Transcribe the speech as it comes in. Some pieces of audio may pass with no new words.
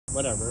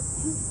Whatever.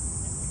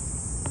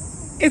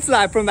 It's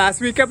live from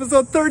last week,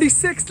 episode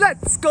 36.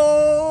 Let's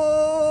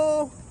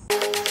go!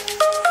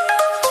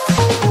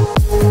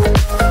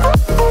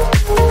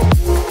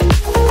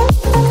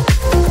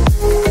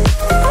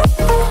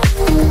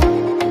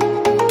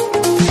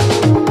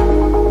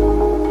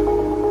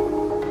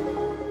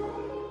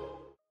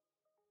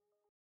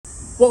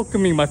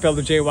 Welcoming my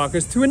fellow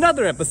JayWalkers to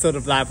another episode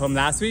of Live From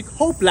Last Week.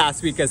 Hope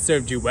last week has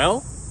served you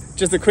well.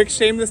 Just a quick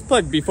shameless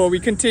plug before we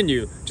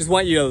continue. Just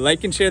want you to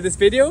like and share this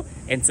video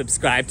and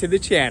subscribe to the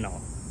channel.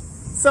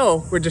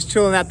 So, we're just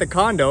chilling at the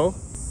condo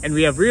and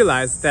we have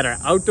realized that our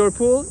outdoor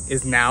pool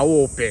is now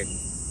open.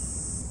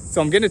 So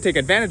I'm gonna take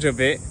advantage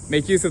of it,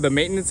 make use of the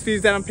maintenance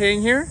fees that I'm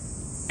paying here,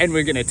 and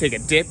we're gonna take a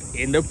dip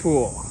in the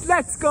pool.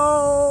 Let's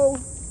go!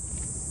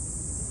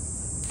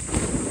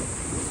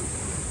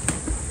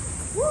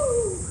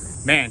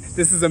 Man,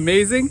 this is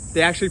amazing.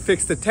 They actually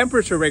fixed the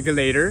temperature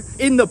regulator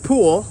in the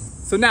pool.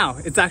 So now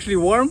it's actually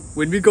warm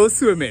when we go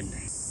swimming.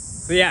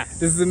 So yeah,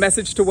 this is a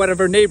message to one of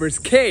our neighbors.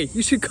 Kay,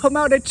 you should come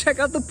out and check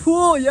out the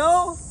pool,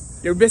 yo.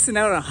 You're missing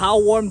out on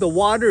how warm the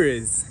water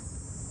is.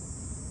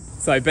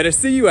 So I better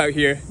see you out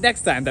here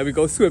next time that we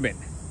go swimming.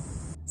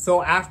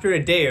 So after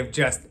a day of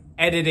just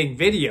editing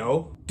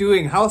video,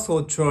 doing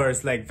household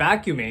chores like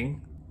vacuuming,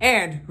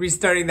 and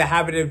restarting the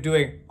habit of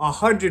doing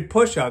 100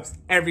 push-ups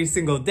every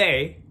single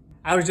day,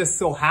 I was just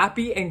so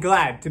happy and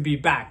glad to be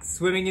back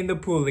swimming in the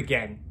pool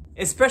again.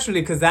 Especially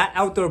because that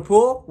outdoor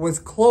pool was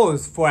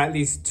closed for at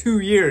least 2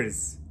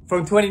 years.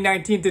 From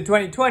 2019 to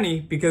 2020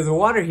 because of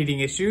water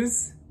heating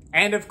issues.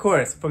 And of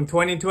course, from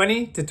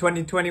 2020 to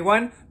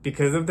 2021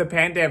 because of the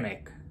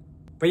pandemic.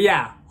 But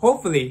yeah,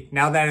 hopefully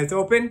now that it's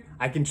open,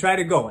 I can try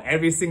to go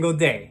every single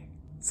day.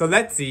 So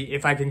let's see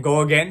if I can go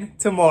again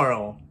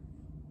tomorrow.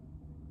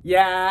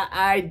 Yeah,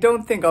 I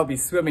don't think I'll be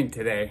swimming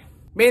today.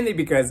 Mainly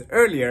because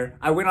earlier,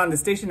 I went on the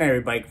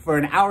stationary bike for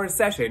an hour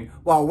session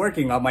while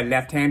working on my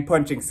left-hand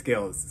punching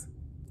skills.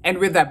 And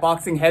with that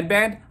boxing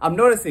headband, I'm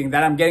noticing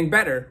that I'm getting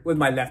better with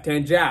my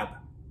left-hand jab.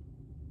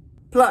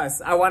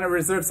 Plus, I want to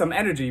reserve some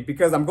energy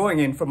because I'm going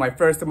in for my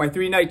first of my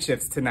 3 night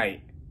shifts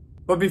tonight.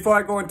 But before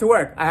I go into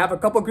work, I have a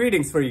couple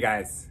greetings for you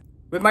guys.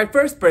 With my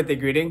first birthday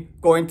greeting,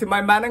 going to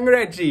my Manang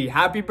Reggie.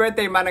 Happy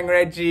birthday, Manang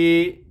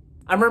Reggie!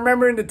 I'm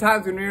remembering the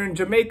times when we were in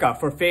Jamaica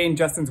for Faye and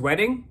Justin's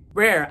wedding,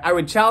 where I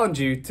would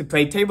challenge you to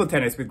play table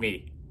tennis with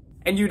me.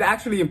 And you'd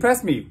actually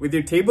impress me with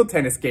your table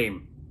tennis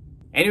game.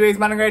 Anyways,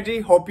 Manang Reggie,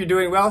 hope you're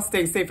doing well,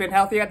 staying safe and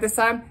healthy at this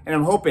time, and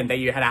I'm hoping that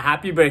you had a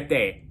happy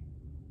birthday.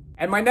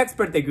 And my next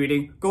birthday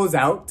greeting goes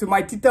out to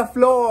my Tita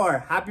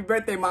Flor. Happy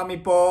birthday,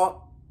 Mami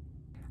po!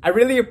 I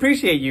really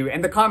appreciate you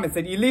and the comments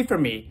that you leave for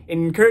me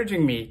in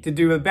encouraging me to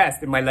do the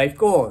best in my life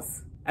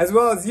goals. As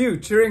well as you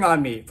cheering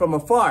on me from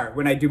afar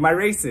when I do my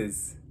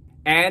races.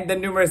 And the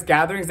numerous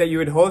gatherings that you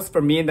would host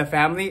for me and the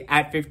family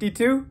at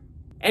 52.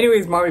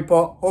 Anyways, Mommy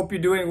Po, hope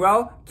you're doing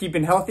well,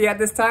 keeping healthy at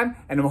this time,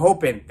 and I'm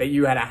hoping that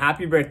you had a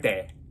happy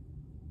birthday.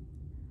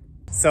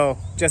 So,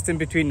 just in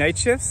between night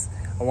shifts,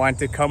 I wanted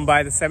to come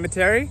by the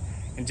cemetery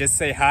and just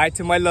say hi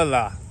to my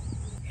Lola.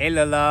 Hey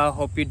Lola,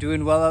 hope you're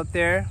doing well out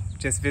there.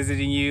 Just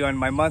visiting you on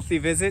my monthly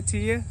visit to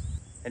you.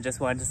 And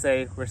just wanted to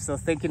say we're still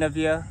thinking of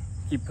you.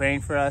 Keep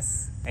praying for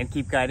us and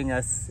keep guiding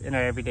us in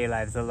our everyday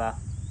lives, Lola.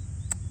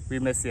 We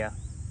miss you.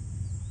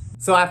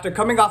 So after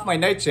coming off my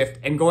night shift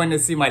and going to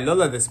see my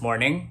Lola this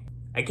morning,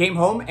 I came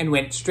home and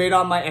went straight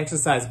on my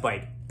exercise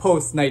bike,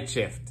 post night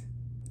shift.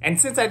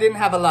 And since I didn't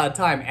have a lot of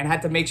time and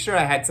had to make sure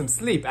I had some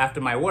sleep after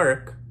my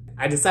work,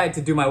 I decided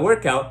to do my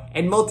workout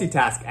and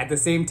multitask at the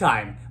same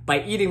time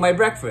by eating my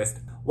breakfast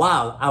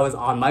while I was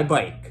on my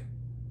bike.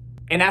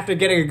 And after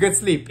getting a good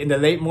sleep in the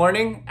late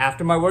morning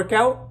after my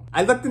workout,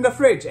 I looked in the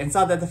fridge and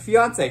saw that the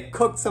fiance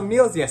cooked some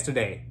meals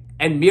yesterday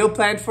and meal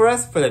planned for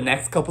us for the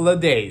next couple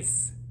of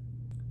days.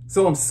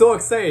 So I'm so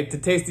excited to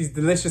taste these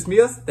delicious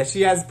meals that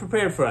she has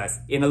prepared for us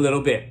in a little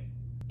bit.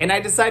 And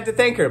I decided to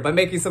thank her by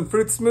making some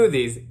fruit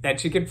smoothies that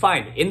she can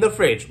find in the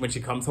fridge when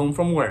she comes home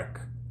from work.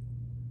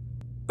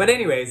 But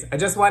anyways, I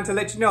just wanted to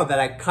let you know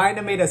that I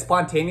kinda made a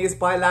spontaneous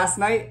buy last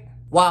night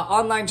while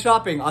online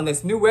shopping on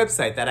this new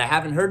website that I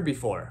haven't heard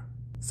before.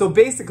 So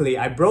basically,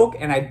 I broke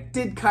and I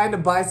did kinda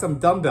buy some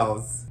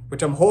dumbbells,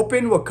 which I'm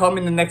hoping will come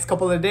in the next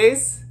couple of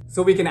days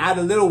so we can add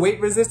a little weight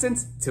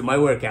resistance to my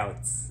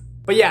workouts.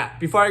 But yeah,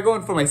 before I go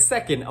in for my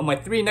second of my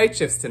 3 night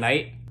shifts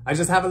tonight, I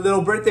just have a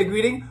little birthday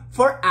greeting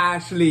for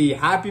Ashley.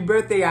 Happy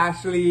birthday,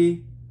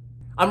 Ashley.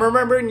 I'm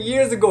remembering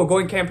years ago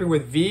going camping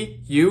with V,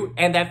 you,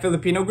 and that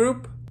Filipino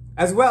group,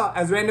 as well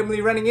as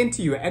randomly running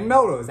into you and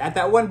Melrose at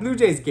that one Blue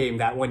Jays game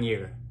that one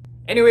year.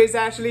 Anyways,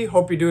 Ashley,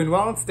 hope you're doing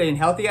well and staying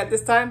healthy at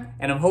this time,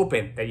 and I'm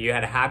hoping that you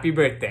had a happy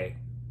birthday.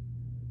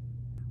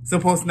 So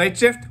post night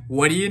shift,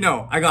 what do you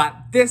know? I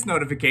got this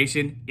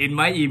notification in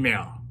my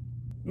email.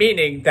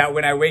 Meaning that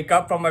when I wake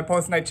up from my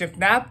post-night shift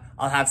nap,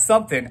 I'll have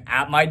something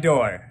at my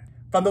door.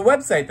 From the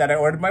website that I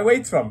ordered my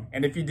weights from.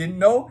 And if you didn't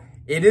know,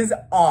 it is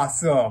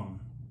awesome.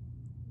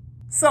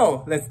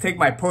 So let's take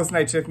my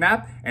post-night shift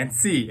nap and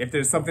see if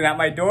there's something at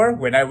my door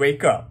when I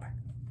wake up.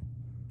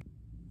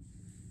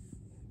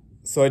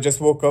 So I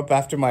just woke up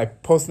after my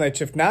post-night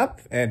shift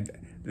nap, and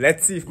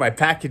let's see if my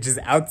package is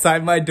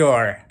outside my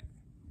door.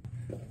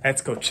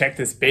 Let's go check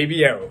this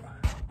baby out.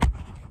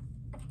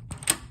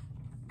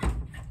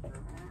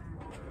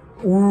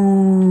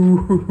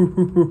 Ooh.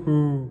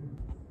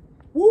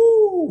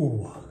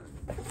 Woo.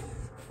 I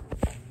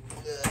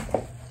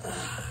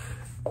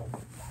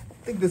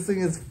think this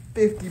thing is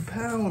 50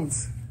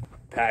 pounds.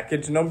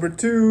 Package number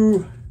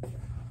 2.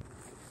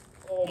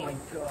 Oh my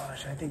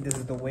gosh, I think this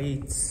is the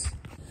weights.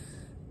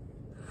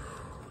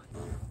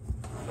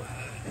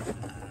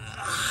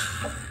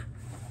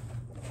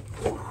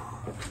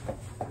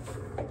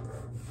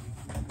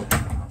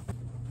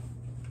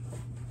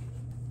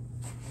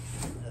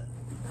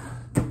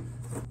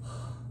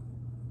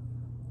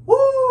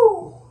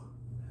 Woo!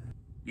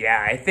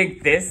 Yeah, I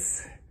think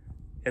this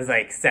is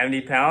like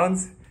 70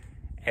 pounds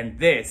and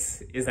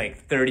this is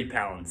like 30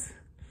 pounds.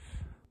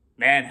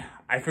 Man,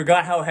 I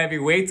forgot how heavy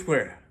weights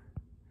were.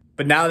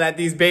 But now that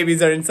these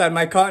babies are inside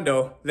my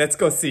condo, let's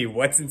go see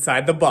what's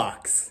inside the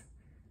box.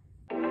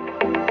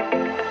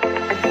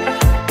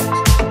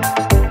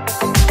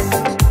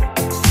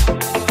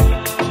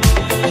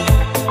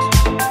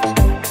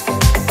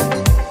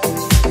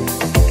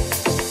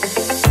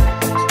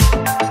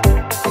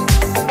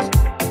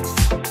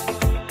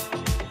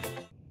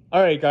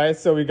 Alright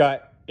guys, so we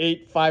got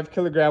 8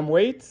 5-kilogram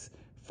weights,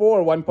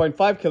 4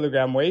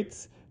 1.5-kilogram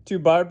weights, 2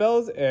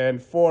 barbells,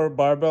 and 4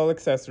 barbell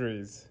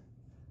accessories.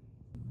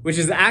 Which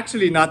is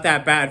actually not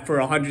that bad for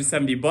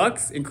 170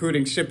 bucks,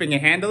 including shipping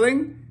and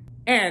handling,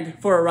 and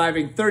for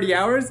arriving 30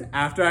 hours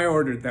after I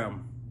ordered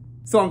them.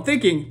 So I'm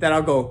thinking that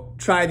I'll go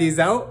try these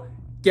out,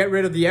 get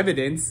rid of the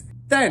evidence,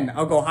 then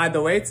I'll go hide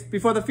the weights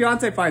before the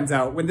fiance finds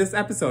out when this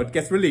episode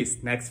gets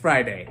released next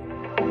Friday.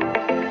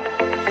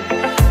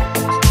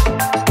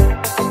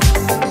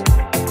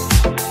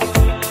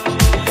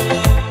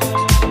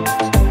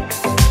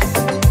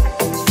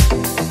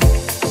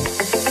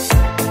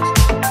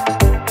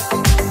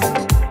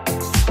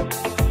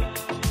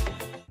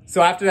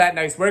 So after that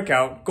nice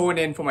workout, going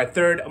in for my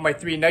 3rd of my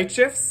 3 night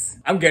shifts,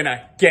 I'm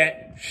gonna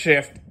get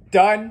shift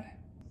done.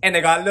 And I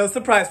got a little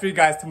surprise for you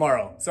guys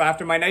tomorrow. So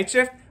after my night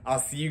shift, I'll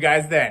see you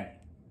guys then.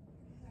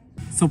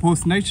 So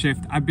post night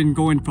shift, I've been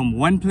going from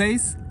one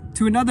place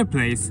to another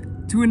place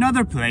to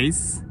another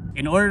place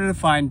in order to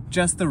find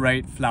just the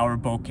right flower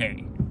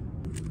bouquet.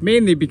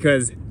 Mainly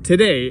because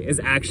today is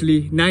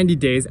actually 90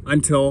 days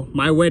until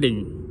my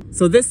wedding.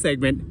 So this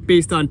segment,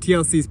 based on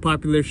TLC's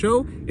popular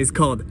show, is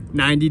called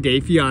 90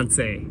 Day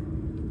Fiancé.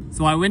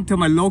 So I went to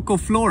my local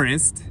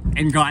florist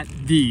and got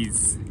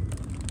these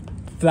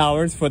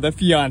flowers for the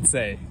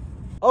fiancé.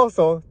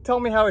 Also,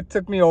 tell me how it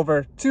took me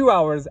over 2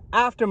 hours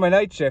after my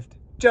night shift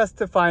just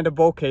to find a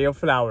bouquet of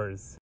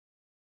flowers.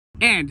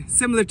 And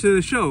similar to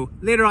the show,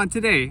 later on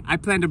today, I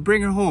plan to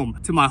bring her home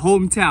to my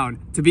hometown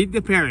to meet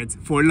the parents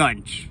for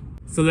lunch.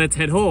 So let's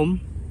head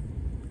home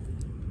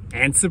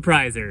and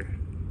surprise her.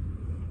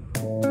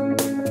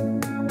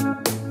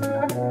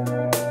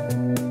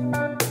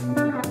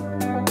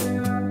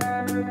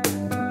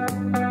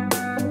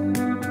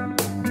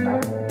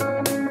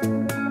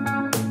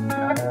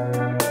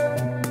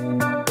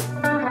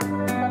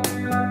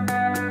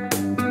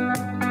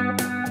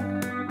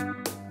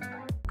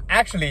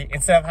 Actually,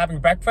 instead of having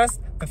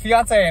breakfast, the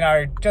fiancé and I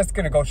are just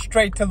gonna go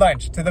straight to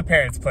lunch to the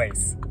parents'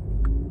 place.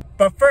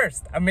 But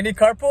first, a mini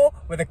carpool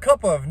with a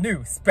couple of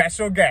new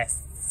special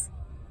guests.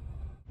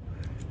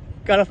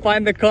 Gotta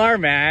find the car,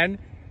 man.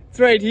 It's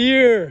right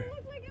here. It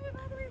looked like it was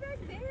all the way back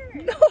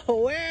there. No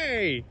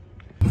way.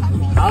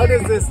 How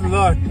does this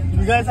look?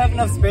 You guys have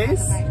enough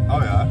space? Oh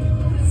yeah.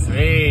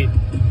 Sweet.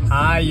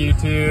 Hi,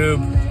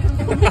 YouTube.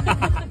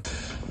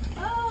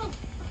 Oh,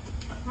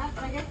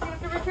 I guess we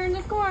have to return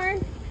this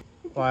corn.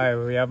 Why,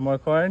 we have more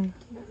corn?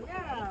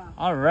 Yeah.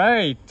 All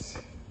right.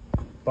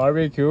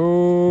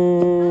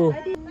 Barbecue.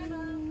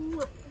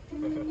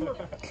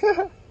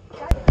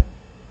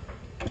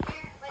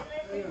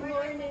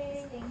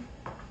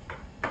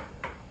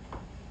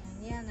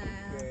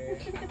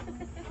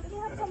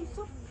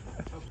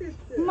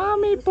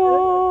 Mommy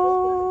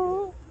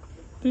po.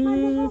 Tito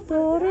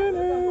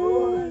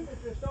Rene.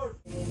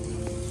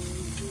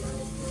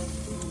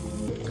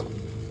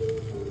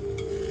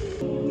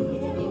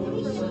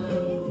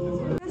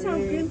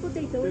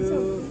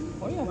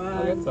 Oh yeah,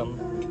 I'll get some.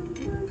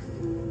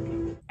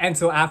 And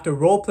so after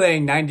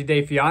role-playing 90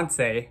 Day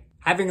Fiancé,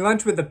 having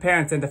lunch with the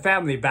parents and the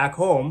family back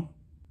home,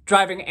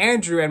 driving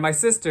Andrew and my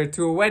sister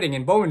to a wedding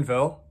in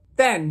Bowmanville,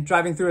 then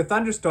driving through a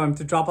thunderstorm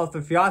to drop off the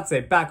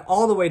fiancé back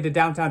all the way to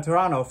downtown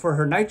Toronto for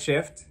her night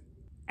shift,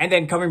 and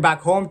then coming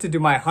back home to do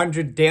my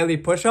 100 daily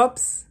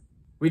push-ups,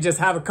 we just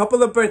have a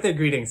couple of birthday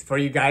greetings for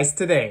you guys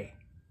today.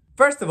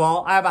 First of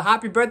all, I have a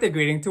happy birthday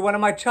greeting to one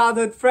of my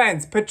childhood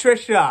friends,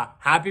 Patricia.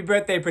 Happy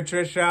birthday,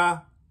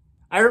 Patricia.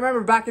 I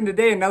remember back in the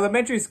day in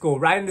elementary school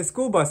riding the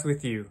school bus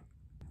with you,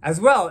 as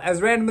well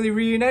as randomly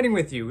reuniting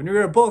with you when we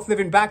were both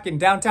living back in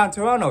downtown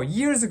Toronto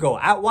years ago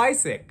at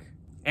Wysick.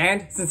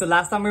 And since the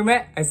last time we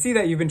met, I see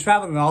that you've been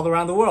traveling all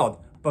around the world.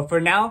 But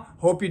for now,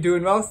 hope you're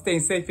doing well,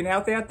 staying safe and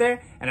healthy out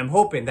there, and I'm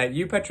hoping that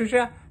you,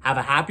 Patricia, have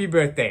a happy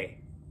birthday.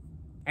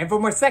 And for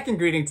my second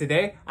greeting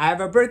today, I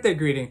have a birthday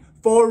greeting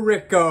for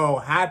Rico.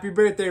 Happy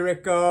birthday,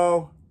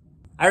 Rico.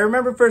 I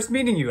remember first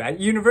meeting you at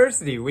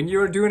university when you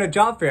were doing a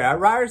job fair at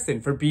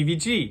Ryerson for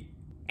BVG.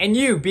 And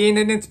you being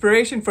an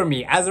inspiration for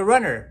me as a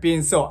runner,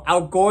 being so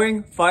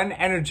outgoing, fun,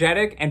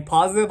 energetic, and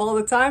positive all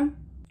the time.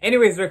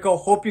 Anyways, Rico,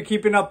 hope you're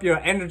keeping up your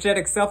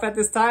energetic self at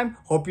this time.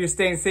 Hope you're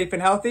staying safe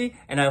and healthy.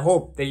 And I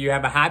hope that you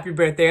have a happy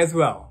birthday as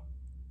well.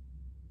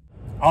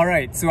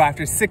 Alright, so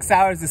after 6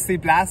 hours of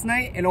sleep last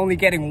night and only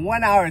getting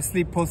 1 hour of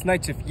sleep post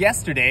night shift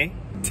yesterday,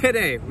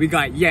 today we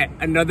got yet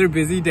another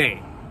busy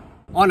day.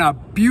 On a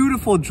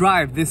beautiful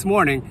drive this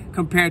morning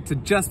compared to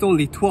just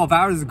only 12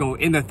 hours ago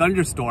in the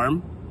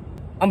thunderstorm,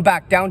 I'm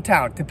back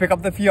downtown to pick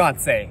up the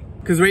fiance.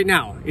 Cause right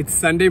now it's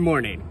Sunday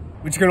morning,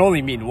 which can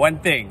only mean one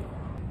thing.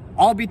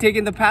 I'll be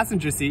taking the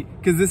passenger seat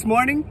because this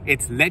morning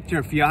it's Let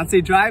Your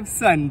Fiancé Drive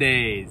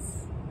Sundays.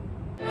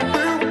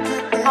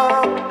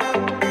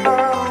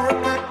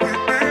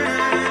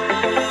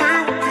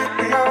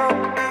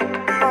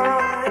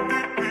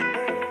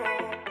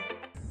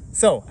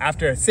 So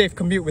after a safe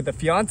commute with the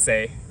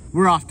fiancé,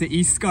 we're off to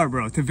East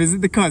Scarborough to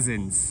visit the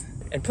cousins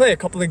and play a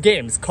couple of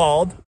games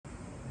called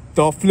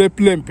the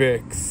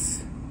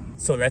Fliplympics.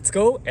 So let's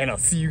go and I'll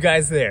see you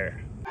guys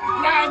there.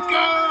 Let's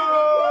go!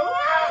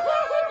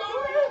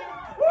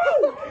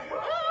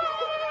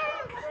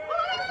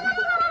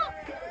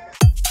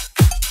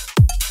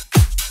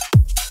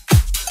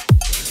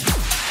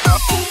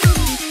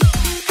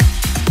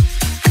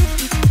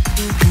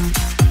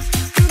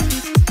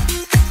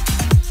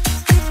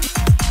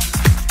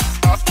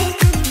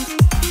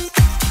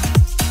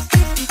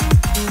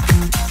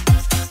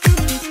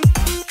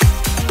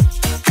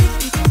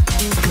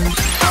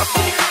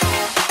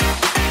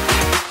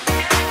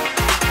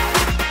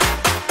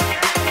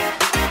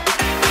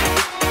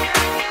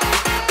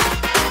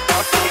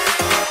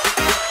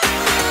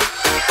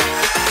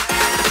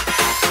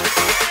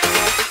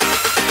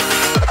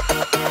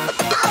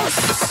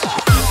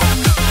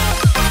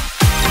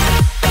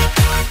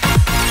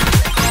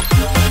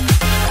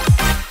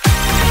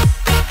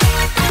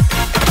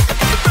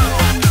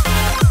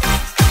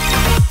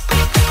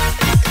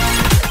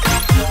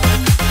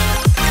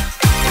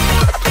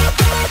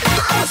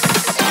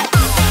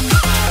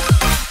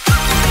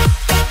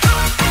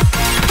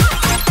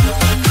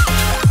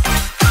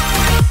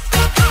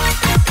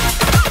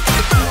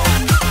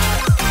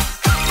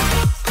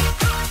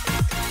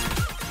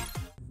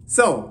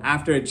 So,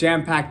 after a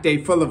jam-packed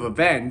day full of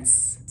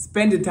events,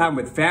 spending time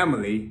with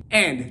family,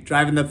 and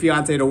driving the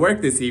fiancé to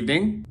work this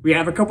evening, we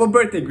have a couple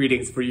birthday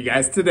greetings for you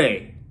guys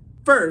today.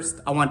 First,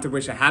 I want to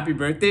wish a happy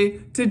birthday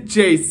to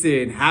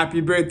Jason.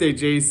 Happy birthday,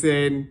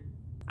 Jason.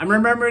 I'm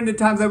remembering the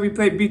times that we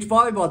played beach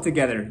volleyball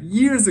together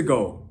years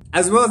ago,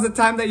 as well as the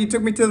time that you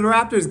took me to the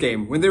Raptors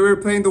game when they were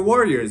playing the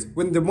Warriors,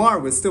 when DeMar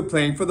was still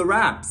playing for the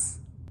Raps.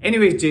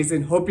 Anyways,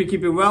 Jason, hope you're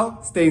keeping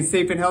well, staying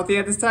safe and healthy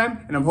at this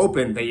time, and I'm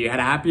hoping that you had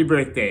a happy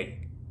birthday.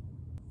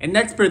 And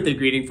next birthday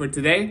greeting for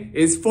today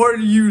is for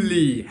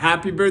Yuli.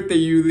 Happy birthday,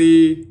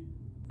 Yuli.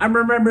 I'm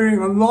remembering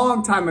a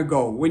long time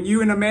ago when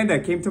you and Amanda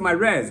came to my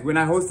res when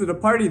I hosted a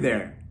party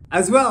there.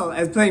 As well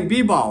as playing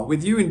b-ball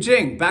with you and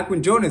Jing back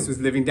when Jonas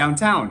was living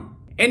downtown.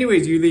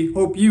 Anyways, Yuli,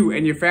 hope you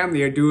and your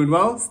family are doing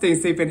well,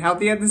 staying safe and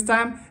healthy at this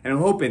time, and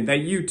I'm hoping that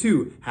you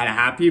too had a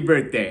happy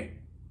birthday.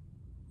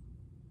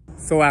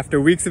 So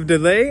after weeks of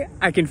delay,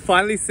 I can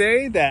finally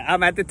say that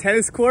I'm at the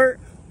tennis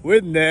court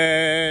with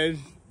Nesh.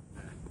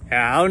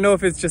 Yeah, I don't know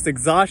if it's just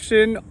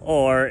exhaustion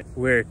or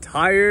we're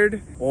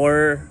tired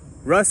or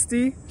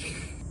rusty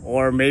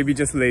or maybe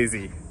just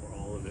lazy. Or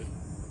all of it.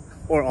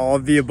 Or all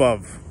of the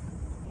above.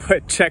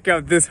 But check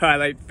out this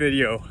highlight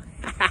video.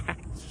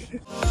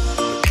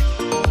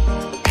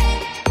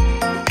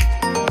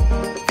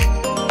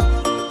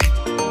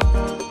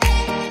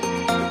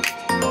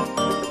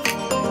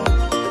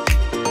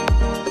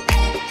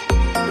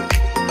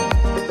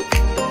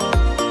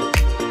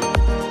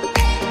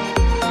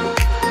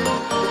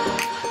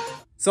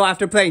 So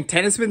after playing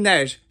tennis with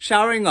Nesh,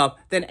 showering up,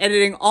 then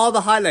editing all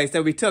the highlights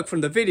that we took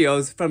from the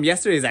videos from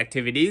yesterday's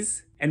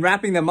activities, and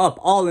wrapping them up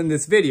all in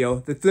this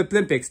video, the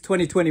Fliplympics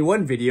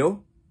 2021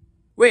 video,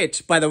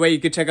 which, by the way, you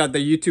can check out the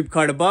YouTube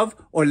card above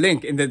or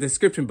link in the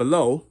description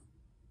below,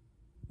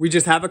 we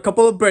just have a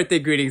couple of birthday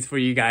greetings for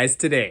you guys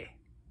today.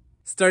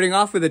 Starting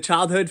off with a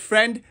childhood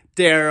friend,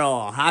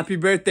 Daryl. Happy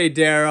birthday,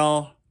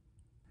 Daryl.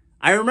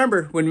 I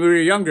remember when we were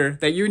younger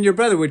that you and your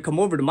brother would come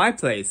over to my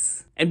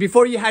place. And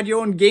before you had your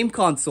own game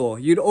console,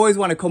 you'd always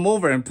want to come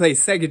over and play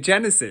Sega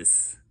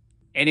Genesis.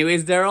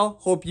 Anyways, Daryl,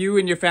 hope you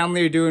and your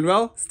family are doing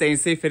well, staying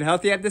safe and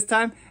healthy at this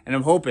time, and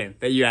I'm hoping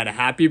that you had a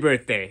happy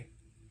birthday.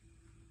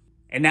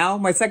 And now,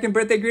 my second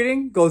birthday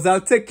greeting goes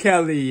out to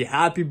Kelly.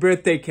 Happy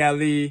birthday,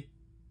 Kelly.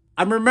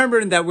 I'm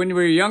remembering that when we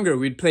were younger,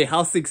 we'd play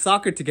House League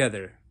soccer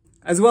together,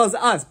 as well as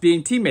us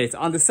being teammates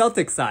on the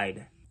Celtics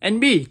side. And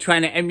me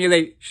trying to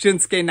emulate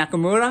Shinsuke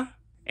Nakamura.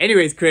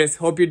 Anyways, Chris,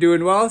 hope you're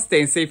doing well,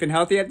 staying safe and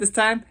healthy at this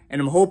time, and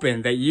I'm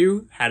hoping that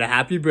you had a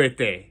happy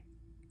birthday.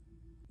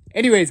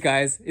 Anyways,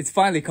 guys, it's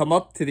finally come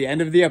up to the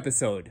end of the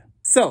episode.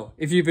 So,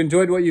 if you've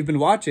enjoyed what you've been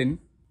watching,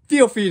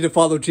 feel free to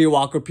follow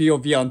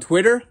JayWalkerPOV on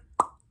Twitter,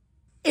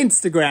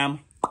 Instagram,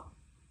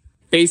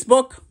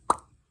 Facebook,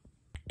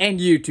 and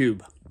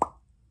YouTube.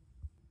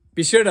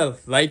 Be sure to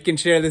like and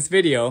share this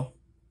video,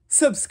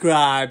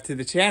 subscribe to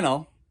the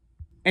channel,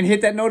 and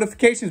hit that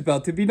notifications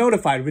bell to be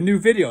notified when new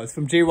videos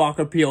from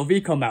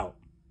JayWalkerPOV come out.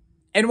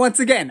 And once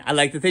again, I'd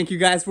like to thank you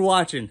guys for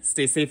watching.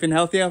 Stay safe and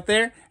healthy out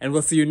there, and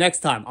we'll see you next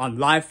time on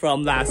Live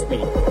From Last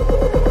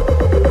Week.